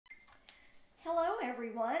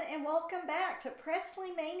everyone, and welcome back to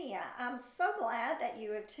Presley Mania. I'm so glad that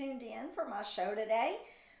you have tuned in for my show today.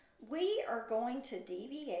 We are going to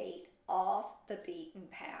deviate off the beaten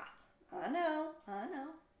path. I know,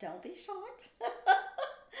 don't be shocked.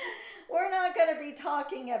 We're not going to be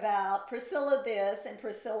talking about Priscilla this and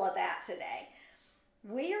Priscilla that today.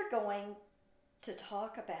 We are going to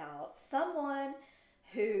talk about someone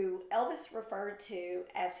who Elvis referred to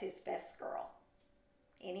as his best girl.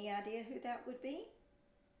 Any idea who that would be?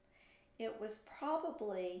 It was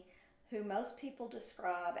probably who most people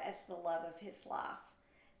describe as the love of his life,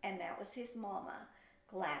 and that was his mama,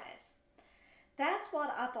 Gladys. That's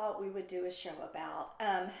what I thought we would do a show about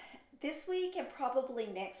this week and probably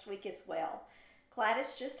next week as well.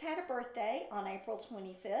 Gladys just had a birthday on April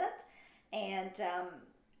 25th, and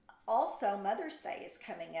also Mother's Day is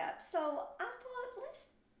coming up. So I thought, let's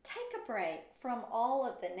take a break from all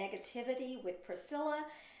of the negativity with Priscilla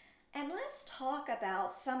and let's talk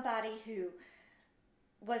about somebody who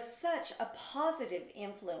was such a positive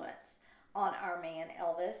influence on our man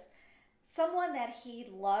Elvis, someone that he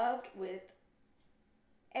loved with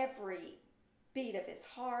every beat of his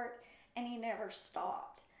heart, and he never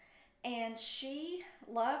stopped. And she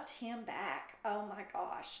loved him back. Oh my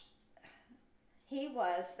gosh. He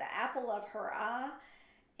was the apple of her eye,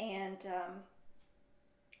 and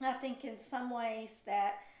I think in some ways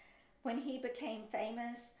that when he became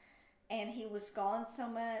famous and he was gone so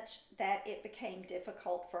much that it became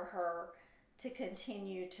difficult for her to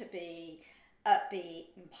continue to be upbeat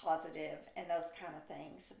and positive and those kind of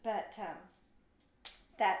things. But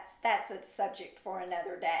that's a subject for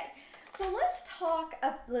another day. So let's talk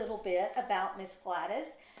a little bit about Miss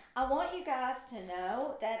Gladys. I want you guys to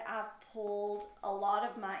know that I've pulled a lot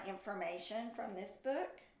of my information from this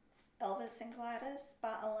book, Elvis and Gladys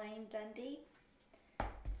by Elaine Dundee.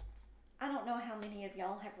 I don't know how many of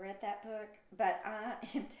y'all have read that book, but I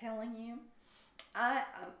am telling you, I'm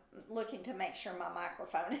looking to make sure my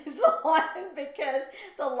microphone is on because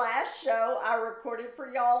the last show I recorded for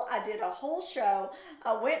y'all, I did a whole show.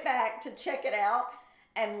 I went back to check it out,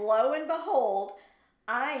 and lo and behold,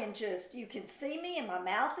 I am just, you can see me and my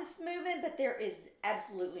mouth is moving, but there is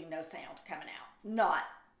absolutely no sound coming out. Not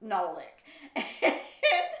a lick. And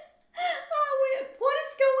I went, what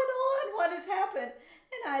is going on? What has happened?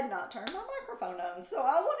 And I had not turned my microphone on. So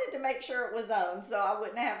I wanted to make sure it was on so I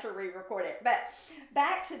wouldn't have to re-record it. But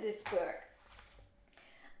back to this book.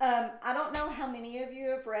 I don't know how many of you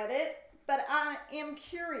have read it, but I am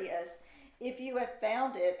curious if you have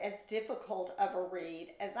found it as difficult of a read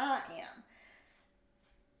as I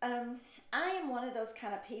am. I am one of those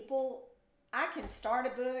kind of people, I can start a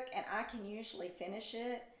book and I can usually finish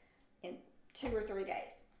it in 2 or 3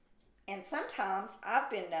 days. And sometimes I've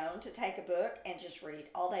been known to take a book and just read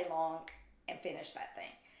all day long and finish that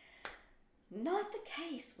thing. Not the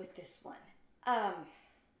case with this one.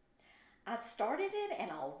 I started it and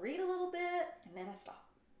I'll read a little bit and then I stop.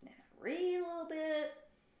 And then I read a little bit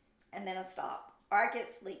and then I stop. Or I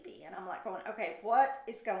get sleepy and I'm like going, okay, what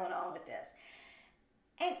is going on with this?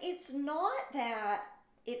 And it's not that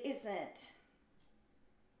it isn't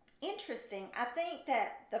interesting. I think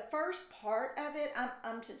that the first part of it,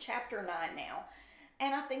 I'm to chapter 9 now,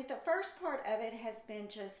 and I think the first part of it has been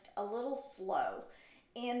just a little slow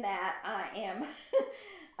in that I am,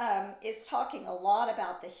 it's talking a lot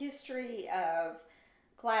about the history of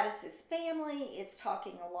Gladys's family. It's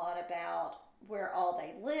talking a lot about where all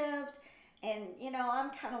they lived, and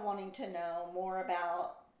I'm kind of wanting to know more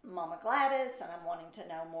about Mama Gladys, and I'm wanting to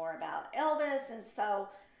know more about Elvis, and so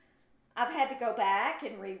I've had to go back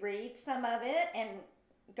and reread some of it and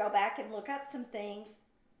go back and look up some things,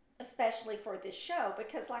 especially for this show,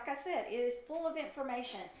 because like I said, it is full of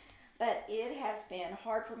information, but it has been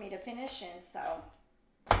hard for me to finish, and so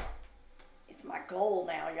it's my goal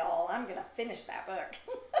now, y'all. I'm going to finish that book.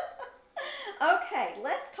 Okay,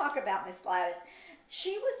 let's talk about Miss Gladys.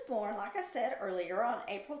 She was born, like I said earlier, on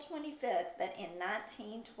April 25th, but in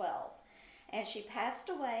 1912. And she passed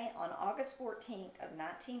away on August 14th of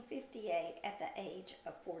 1958 at the age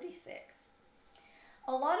of 46.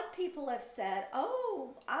 A lot of people have said,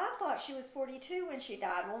 oh, I thought she was 42 when she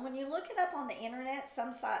died. Well, when you look it up on the internet,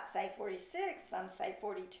 some sites say 46, some say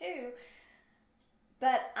 42.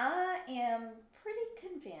 But I am pretty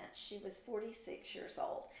convinced she was 46 years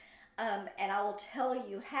old. And I will tell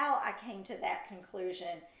you how I came to that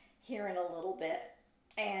conclusion here in a little bit.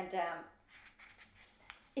 And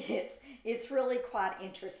it's really quite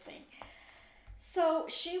interesting. So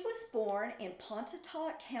she was born in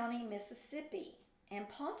Pontotoc County, Mississippi. And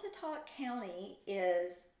Pontotoc County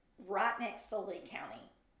is right next to Lee County.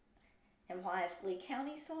 And why is Lee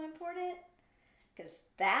County so important? Because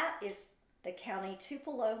that is the county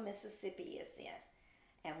Tupelo, Mississippi is in.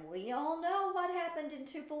 And we all know what happened in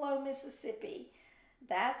Tupelo, Mississippi.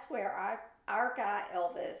 That's where our guy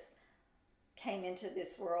Elvis came into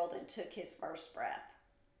this world and took his first breath.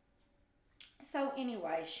 So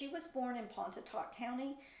anyway, she was born in Pontotoc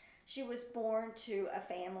County. She was born to a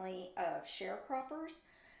family of sharecroppers.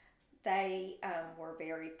 They were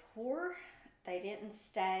very poor. They didn't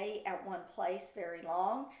stay at one place very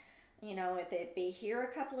long. You know, they'd be here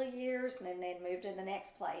a couple of years and then they'd move to the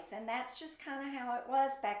next place. And that's just kind of how it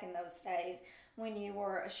was back in those days when you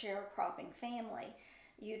were a sharecropping family.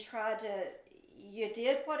 You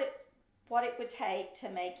did what it would take to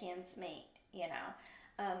make ends meet, you know.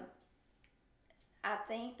 I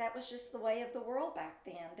think that was just the way of the world back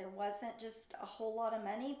then. There wasn't just a whole lot of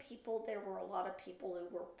money. There were a lot of people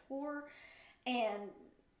who were poor, and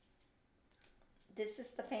this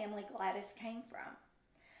is the family Gladys came from.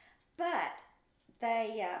 But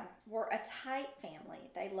they were a tight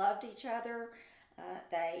family. They loved each other.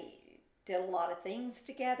 They did a lot of things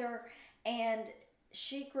together, and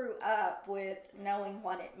she grew up with knowing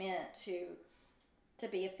what it meant to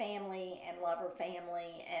be a family and love her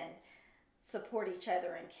family and support each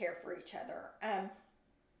other and care for each other.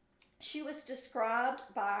 She was described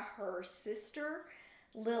by her sister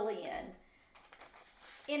Lillian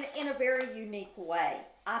in a very unique way,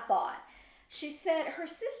 I thought. She said, her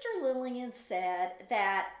sister Lillian said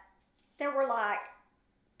that there were like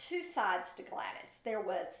two sides to Gladys. There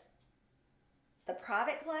was the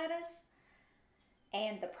private Gladys,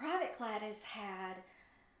 and the private Gladys had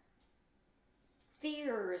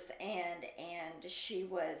fears, and she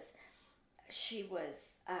was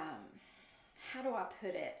how do I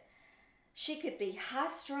put it? She could be high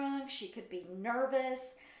strung. She could be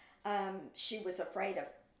nervous. She was afraid of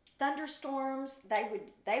thunderstorms. They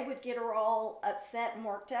would get her all upset and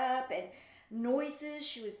worked up, and noises.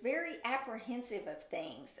 She was very apprehensive of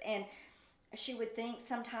things, and she would think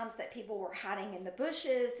sometimes that people were hiding in the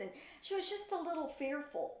bushes, and she was just a little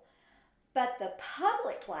fearful. But the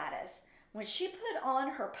public Gladys, when she put on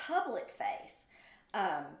her public face,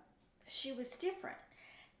 she was different.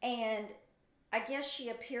 And I guess she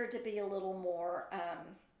appeared to be a little more, how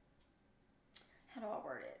do I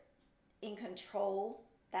word it, in control,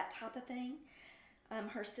 that type of thing.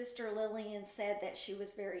 Her sister Lillian said that she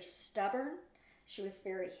was very stubborn. She was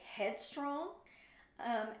very headstrong.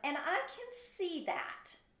 And I can see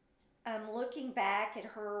that, looking back at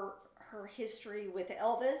her history with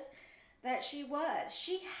Elvis, that she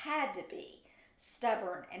had to be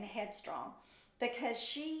stubborn and headstrong, because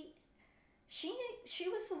she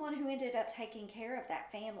was the one who ended up taking care of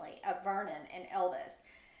that family of Vernon and Elvis.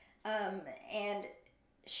 And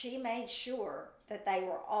she made sure that they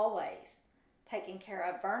were always taken care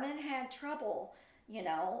of. Vernon had trouble,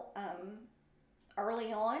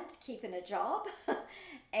 early on keeping a job,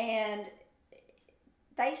 and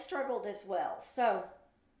they struggled as well. So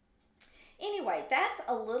anyway, that's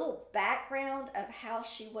a little background of how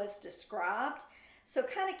she was described. So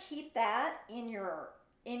kind of keep that in your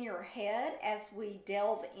head as we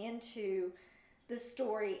delve into the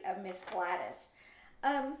story of Miss Gladys.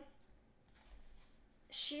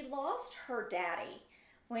 She lost her daddy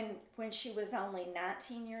when she was only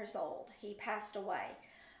 19 years old. He passed away.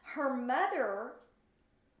 Her mother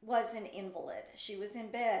was an invalid. She was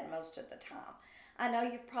in bed most of the time. I know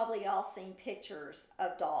you've probably all seen pictures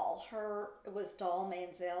of Doll. It was Doll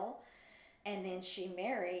Manziel, and then she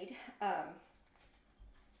married, I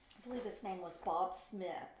believe his name was Bob Smith,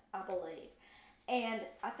 I believe. And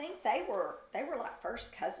I think they were like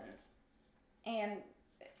first cousins. And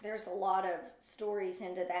there's a lot of stories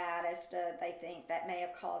into that as to they think that may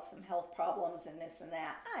have caused some health problems and this and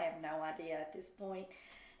that. I have no idea at this point,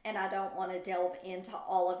 and I don't want to delve into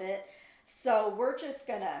all of it. So we're just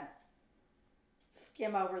going to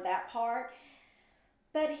skim over that part.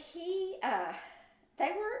 But they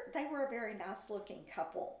were a very nice looking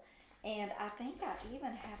couple. And I think I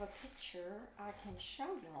even have a picture I can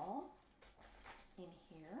show y'all in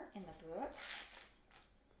here in the book,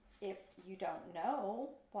 if you don't know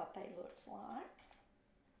what they looked like.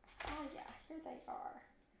 Oh yeah, here they are.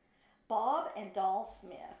 Bob and Doll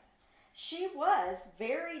Smith. She was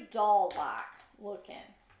very doll-like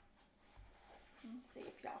looking. Let's see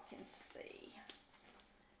if y'all can see.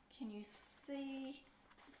 Can you see?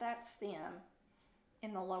 That's them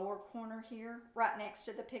in the lower corner here, right next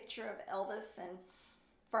to the picture of Elvis and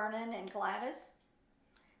Vernon and Gladys.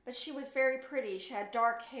 But she was very pretty. She had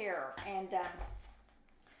dark hair, and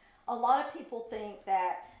a lot of people think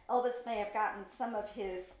that Elvis may have gotten some of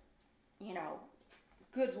his,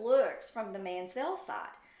 good looks from the Manziel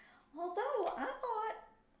side. Although I thought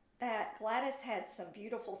that Gladys had some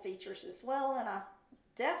beautiful features as well, and I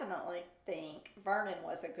definitely think Vernon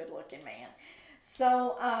was a good-looking man.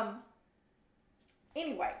 So,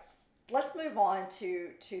 anyway, let's move on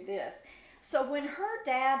to this. So when her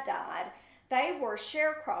dad died, they were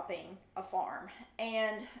sharecropping a farm,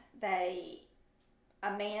 and a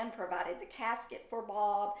man provided the casket for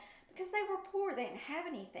Bob because they were poor, they didn't have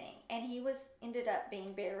anything, and he ended up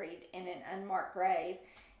being buried in an unmarked grave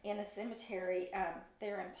in a cemetery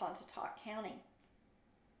there in Pontotoc County.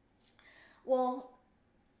 Well,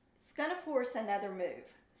 it's going to force another move.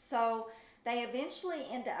 So they eventually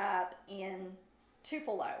end up in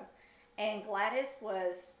Tupelo, and Gladys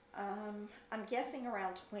was, I'm guessing,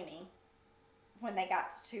 around 20 when they got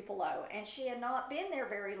to Tupelo, and she had not been there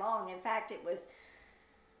very long. In fact, it was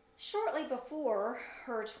shortly before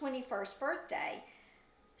her 21st birthday.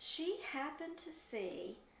 She happened to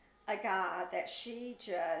see a guy that she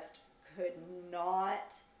just could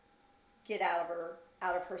not get out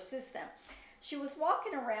of her system. She was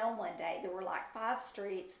walking around one day. There were like 5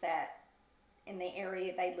 streets that in the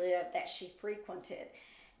area they lived that she frequented.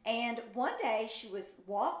 And one day she was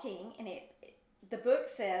walking, and the book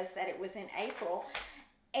says that it was in April,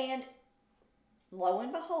 and lo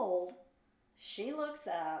and behold, she looks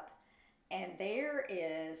up, and there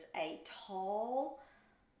is a tall,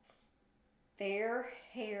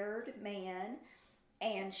 fair-haired man,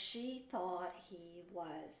 and she thought he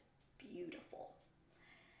was beautiful.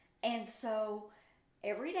 And so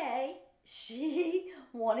every day she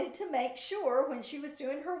wanted to make sure when she was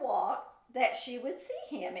doing her walk that she would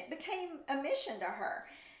see him. It became a mission to her.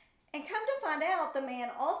 And come to find out, the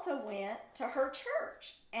man also went to her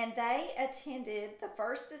church, and they attended the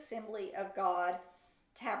First Assembly of God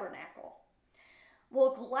Tabernacle.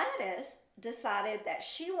 Well, Gladys decided that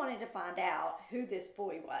she wanted to find out who this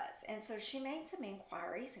boy was. And so she made some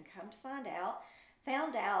inquiries, and come to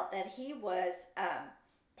found out that he was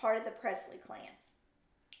part of the Presley clan,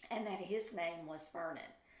 and that his name was Vernon.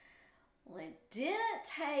 Well, it didn't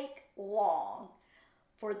take long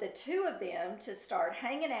for the two of them to start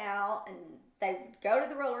hanging out, and they would go to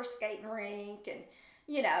the roller skating rink and,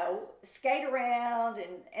 skate around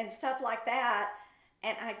and stuff like that.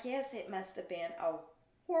 And I guess it must have been a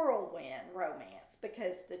whirlwind romance,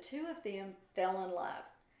 because the two of them fell in love.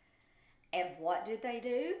 And what did they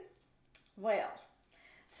do? Well,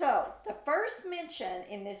 so the first mention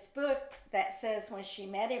in this book that says when she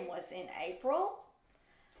met him was in April,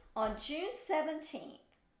 on June 17th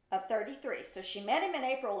of 33. So she met him in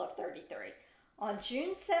April of 33. On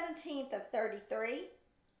June 17th of 33,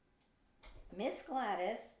 Miss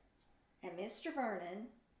Gladys and Mr. Vernon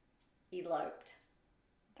eloped.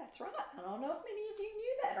 That's right. I don't know if many of you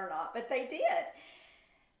knew that or not, but they did.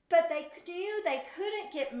 But they knew they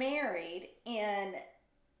couldn't get married in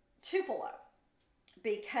Tupelo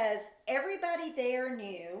because everybody there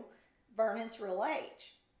knew Vernon's real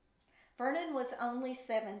age. Vernon was only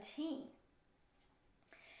 17.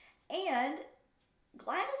 And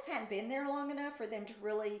Gladys hadn't been there long enough for them to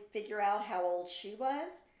really figure out how old she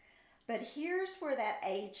was. But here's where that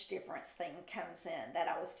age difference thing comes in that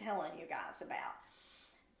I was telling you guys about.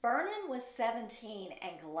 Vernon was 17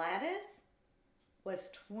 and Gladys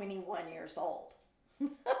was 21 years old.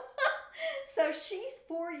 So she's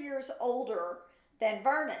 4 years older than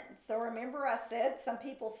Vernon. So remember I said some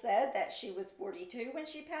people said that she was 42 when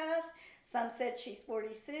she passed. Some said she's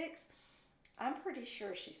 46. I'm pretty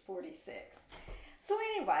sure she's 46. So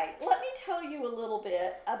anyway, let me tell you a little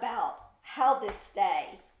bit about how this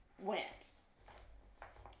day went.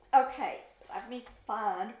 Okay, let me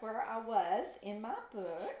find where I was in my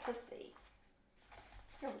book. Let's see.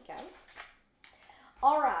 Here we go.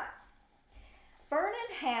 All right. Vernon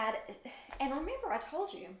had, and remember I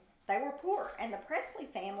told you, they were poor, and the Presley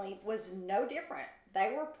family was no different.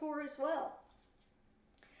 They were poor as well.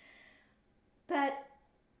 But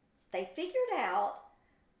they figured out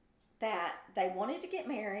that they wanted to get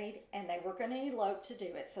married and they were going to elope to do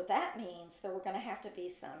it. So that means there were going to have to be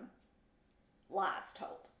some lies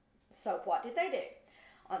told. So what did they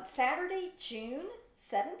do? On Saturday, June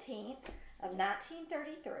 17th of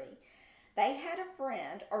 1933, they had a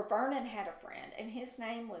friend, or Vernon had a friend, and his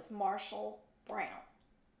name was Marshall Brown.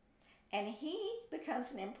 And he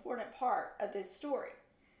becomes an important part of this story.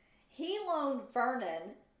 He loaned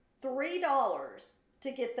Vernon $3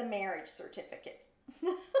 to get the marriage certificate.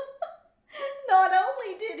 Not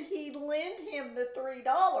only did he lend him the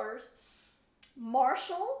 $3,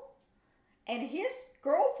 Marshall and his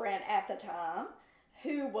girlfriend at the time,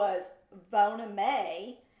 who was Vona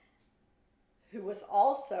Mae, who was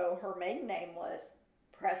also, her maiden name was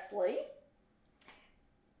Presley,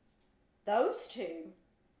 those two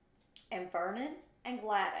and Vernon and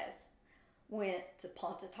Gladys went to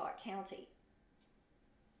Pontotoc County,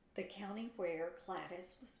 the county where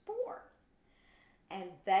Gladys was born. And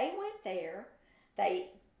they went there. They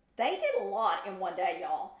did a lot in one day,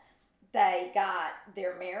 y'all. They got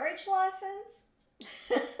their marriage license.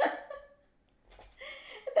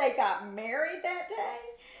 They got married that day.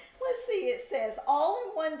 Let's see, it says all in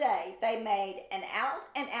one day they made an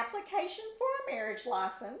application for a marriage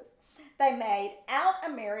license. They made out a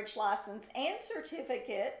marriage license and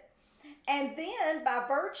certificate. And then, by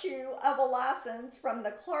virtue of a license from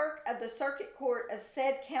the clerk of the circuit court of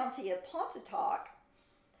said county of Pontotoc,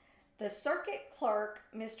 the circuit clerk,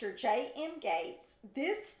 Mr. J.M. Gates,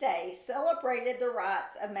 this day celebrated the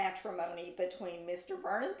rites of matrimony between Mr.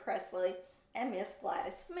 Vernon Presley and Miss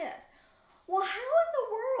Gladys Smith. Well, how in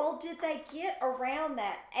the world did they get around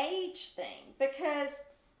that age thing? Because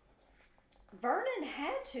Vernon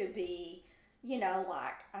had to be,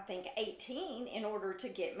 like, I think 18 in order to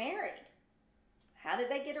get married. How did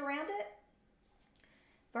they get around it?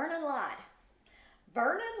 Vernon lied.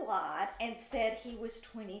 Vernon lied and said he was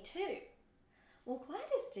 22. Well,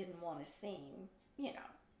 Gladys didn't want to seem,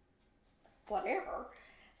 whatever.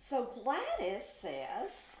 So Gladys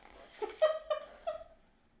says,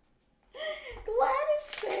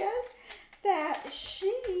 that she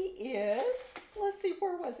is, let's see,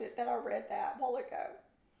 where was it that I read that a while ago?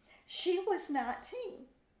 She was 19.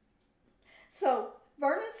 So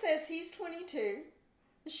Vernon says he's 22.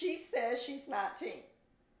 She says she's 19.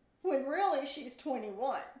 When really she's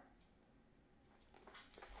 21.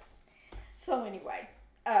 So anyway,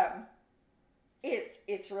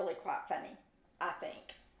 it's really quite funny, I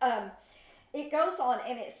think. It goes on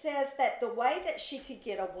and it says that the way that she could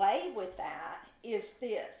get away with that is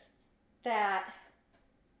this, that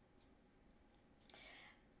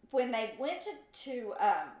when they went to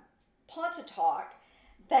Pontotoc,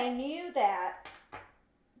 they knew that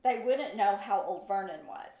they wouldn't know how old Vernon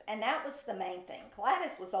was. And that was the main thing.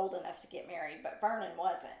 Gladys was old enough to get married, but Vernon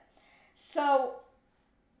wasn't. So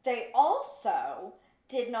they also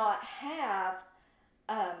did not have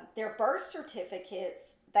their birth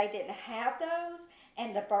certificates. They didn't have those,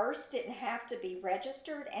 and the births didn't have to be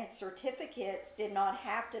registered, and certificates did not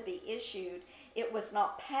have to be issued. It was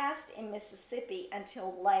not passed in Mississippi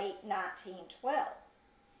until late 1912.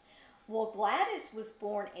 Well, Gladys was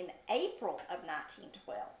born in April of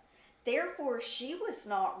 1912. Therefore, she was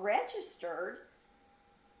not registered.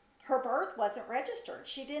 Her birth wasn't registered.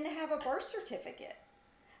 She didn't have a birth certificate.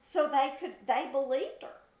 So they believed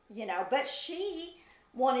her, but she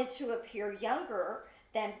wanted to appear younger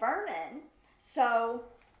than Vernon. So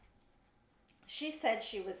she said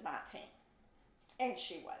she was 19, and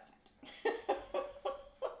she wasn't.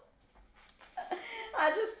 I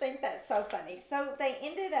just think that's so funny. So they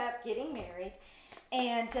ended up getting married,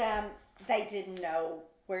 and they didn't know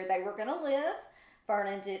where they were going to live.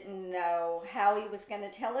 Vernon didn't know how he was going to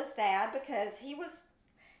tell his dad, because he was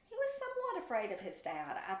somewhat afraid of his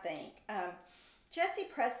dad, I think. Jesse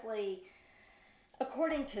Presley,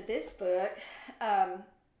 according to this book,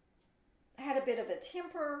 had a bit of a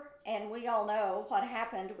temper, and we all know what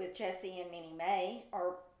happened with Jesse and Minnie Mae,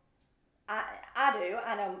 or I do.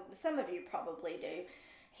 I know some of you probably do.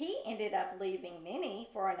 He ended up leaving Minnie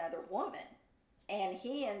for another woman, and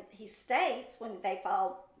he states when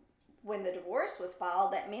the divorce was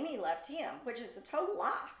filed that Minnie left him, which is a total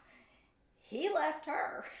lie. He left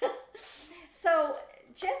her. So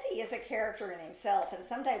Jesse is a character in himself, and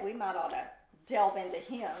someday we might ought to delve into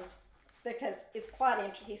him, because he's quite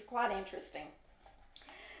interesting.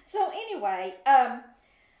 So anyway,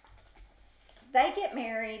 they get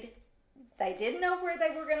married. They didn't know where they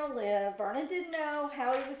were going to live. Vernon didn't know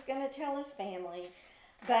how he was going to tell his family,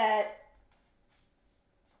 but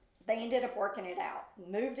they ended up working it out.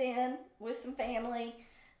 Moved in with some family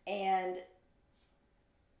and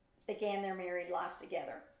began their married life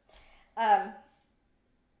together.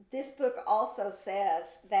 This book also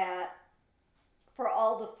says that for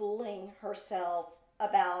all the fooling herself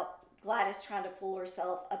about Gladys trying to fool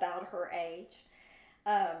herself about her age,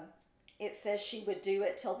 it says she would do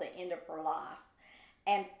it till the end of her life.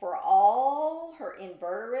 And for all her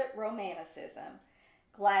inveterate romanticism,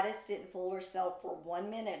 Gladys didn't fool herself for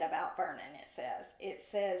 1 minute about Vernon, it says. It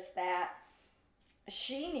says that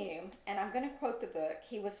she knew, and I'm going to quote the book,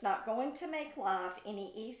 he was not going to make life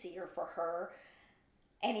any easier for her,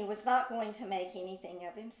 and he was not going to make anything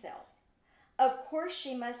of himself. Of course,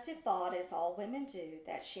 she must have thought, as all women do,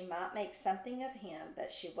 that she might make something of him,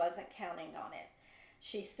 but she wasn't counting on it.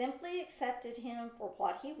 She simply accepted him for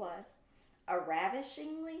what he was, a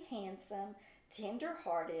ravishingly handsome,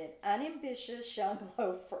 tender-hearted, unambitious young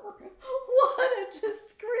loafer. What a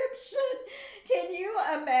description! Can you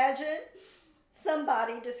imagine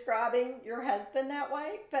somebody describing your husband that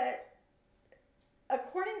way? But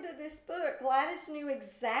according to this book, Gladys knew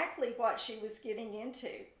exactly what she was getting into,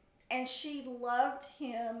 and she loved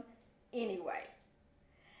him anyway.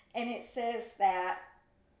 And it says that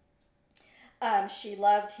she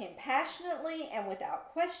loved him passionately and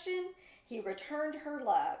without question. He returned her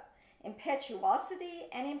love. Impetuosity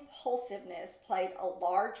and impulsiveness played a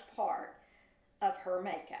large part of her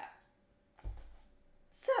makeup.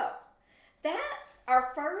 So, that's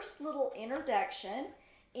our first little introduction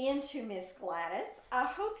into Miss Gladys. I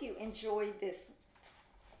hope you enjoyed this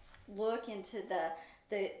look into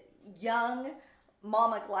the young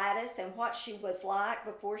Mama Gladys and what she was like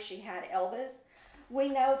before she had Elvis. We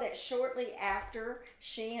know that shortly after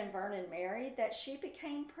she and Vernon married, that she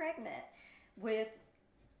became pregnant with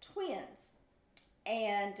twins.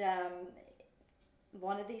 And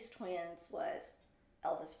one of these twins was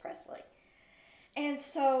Elvis Presley. And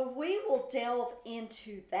so we will delve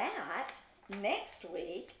into that next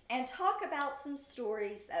week and talk about some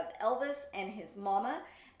stories of Elvis and his mama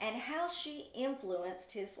and how she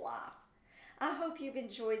influenced his life. I hope you've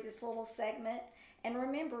enjoyed this little segment. And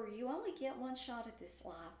remember, you only get one shot at this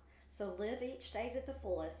life. So live each day to the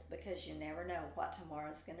fullest, because you never know what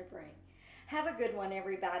tomorrow's going to bring. Have a good one,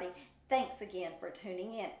 everybody. Thanks again for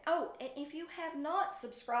tuning in. Oh, and if you have not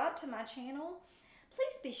subscribed to my channel,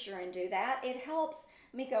 please be sure and do that. It helps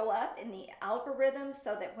me go up in the algorithms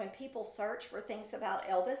so that when people search for things about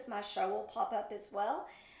Elvis, my show will pop up as well.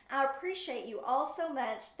 I appreciate you all so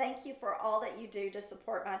much. Thank you for all that you do to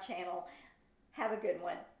support my channel. Have a good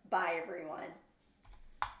one. Bye, everyone.